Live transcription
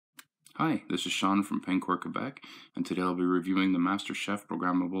Hi, this is Sean from Pencor, Quebec, and today I'll be reviewing the MasterChef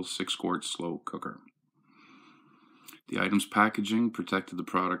Programmable 6-quart slow cooker. The item's packaging protected the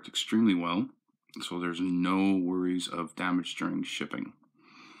product extremely well, so there's no worries of damage during shipping.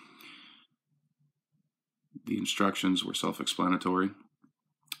 The instructions were self-explanatory.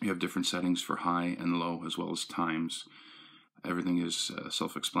 You have different settings for high and low, as well as times. Everything is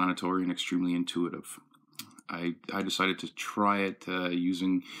self-explanatory and extremely intuitive. I decided to try it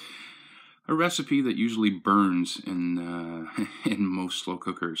using a recipe that usually burns in in most slow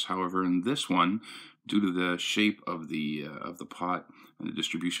cookers. However, in this one, due to the shape of the pot and the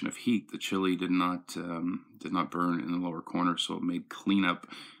distribution of heat, the chili did not burn in the lower corner, so it made cleanup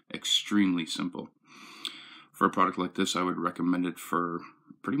extremely simple. For a product like this, I would recommend it for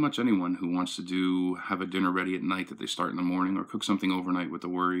pretty much anyone who wants to have a dinner ready at night that they start in the morning, or cook something overnight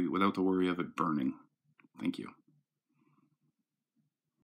without the worry of it burning. Thank you.